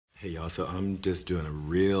Hey y'all, so I'm just doing a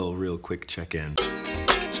real quick check-in.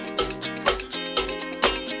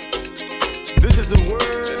 This is a world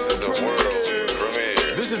premiere.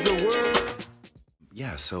 This is a world.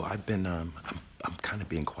 Yeah, so I've been, I'm kind of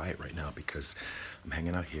being quiet right now because I'm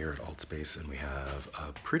hanging out here at AltSpace and we have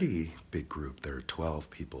a pretty big group. There are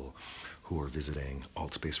 12 people who are visiting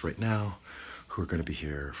AltSpace right now, who are gonna be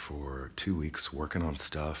here for 2 weeks working on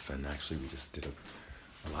stuff. And actually we just did a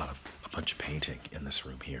bunch of painting in this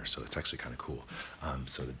room here, so it's actually kind of cool.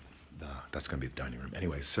 That's gonna be the dining room.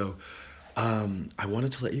 Anyway, so I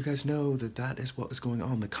wanted to let you guys know that that is what was going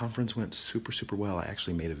on. The conference went super well. I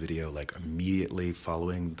actually made a video like immediately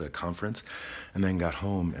following the conference and then got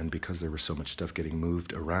home, and because there was so much stuff getting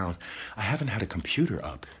moved around, I haven't had a computer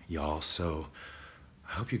up, y'all, so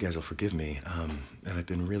I hope you guys will forgive me. And I've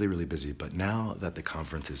been really busy, but now that the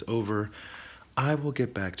conference is over, I will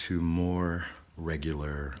get back to more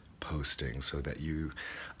regular posting so that you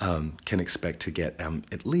can expect to get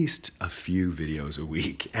at least a few videos a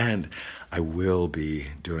week. And I will be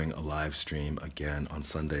doing a live stream again on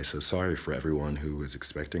Sunday. So sorry for everyone who was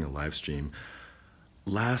expecting a live stream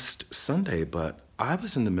last Sunday, but I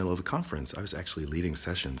was in the middle of a conference. I was actually leading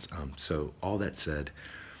sessions. So all that said,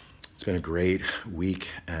 it's been a great week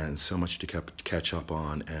and so much to catch up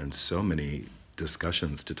on and so many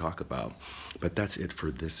discussions to talk about. But that's it for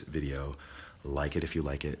this video. Like it if you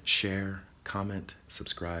like it, share, comment,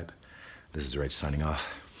 subscribe. This is Reg signing off.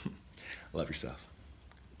 Love yourself.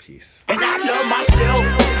 Peace. And I love myself.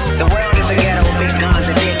 The world is a ghetto with big guns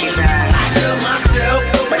and dick inside. I love myself.